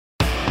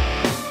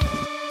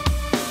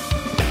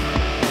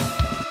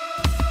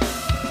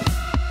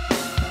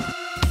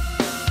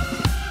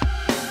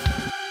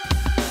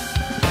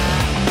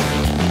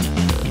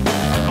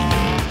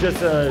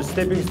just a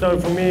stepping stone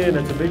for me, and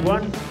it's a big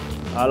one.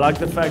 I like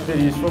the fact that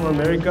he's from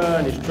America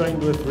and he's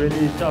trained with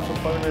really tough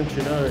opponents,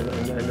 you know,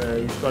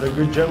 and he's got a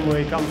good gym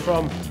where he comes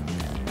from.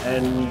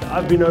 And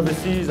I've been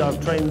overseas,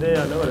 I've trained there,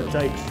 I know what it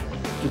takes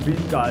to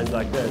beat guys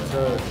like that.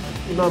 So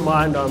in my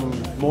mind, I'm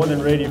more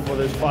than ready for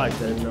this fight,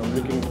 and I'm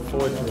looking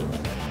forward to it.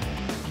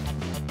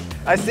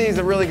 I see he's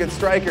a really good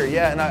striker,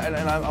 yeah, and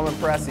I'm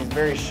impressed. He's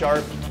very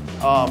sharp,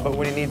 but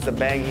when he needs to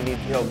bang,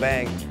 he'll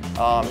bang.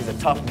 He's a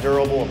tough,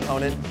 durable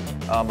opponent.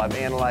 I've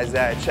analyzed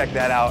that, checked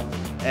that out,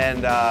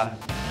 and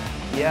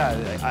yeah,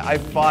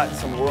 I've fought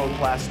some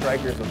world-class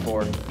strikers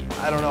before.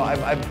 I don't know,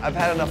 I've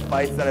had enough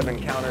fights that I've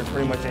encountered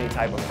pretty much any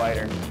type of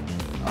fighter,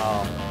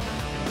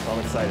 so I'm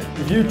excited.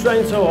 If you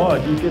train so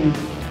hard,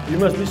 you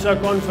must be so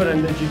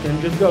confident that you can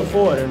just go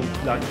forward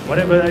and like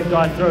whatever that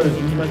guy throws,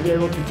 you must be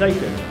able to take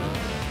it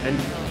and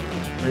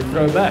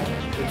throw back.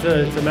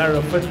 It's a matter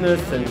of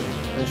fitness and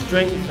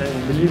strength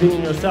and believing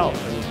in yourself.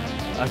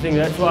 And I think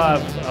that's why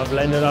I've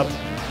landed up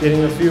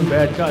getting a few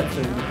bad cuts.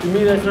 And to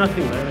me, that's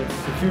nothing, man. It's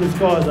a few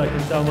scars I can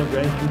tell my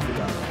grandkids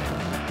about.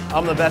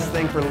 I'm the best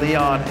thing for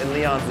Leon, and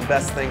Leon's the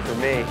best thing for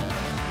me.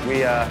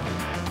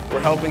 We're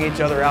helping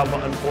each other out,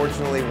 but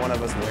unfortunately, one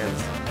of us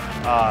wins.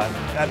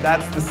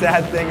 That's the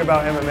sad thing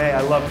about MMA.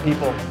 I love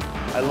people.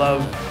 I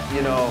love,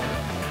 you know,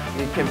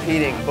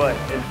 competing, but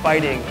in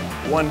fighting,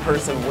 one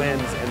person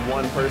wins and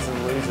one person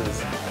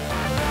loses.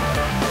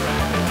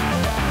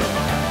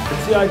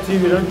 At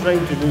CIT, we don't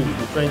train to lose,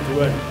 we train to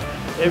win.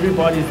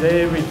 Everybody's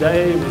there every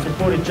day, we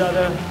support each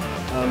other,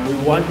 we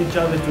want each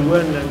other to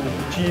win and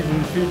achieve in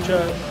the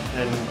future,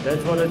 and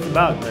that's what it's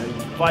about, man.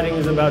 Fighting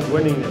is about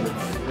winning, and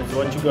it's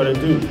what you got to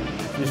do.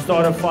 If you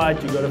start a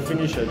fight, you got to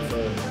finish it.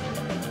 So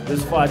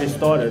this fight is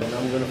started, and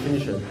I'm going to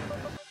finish it.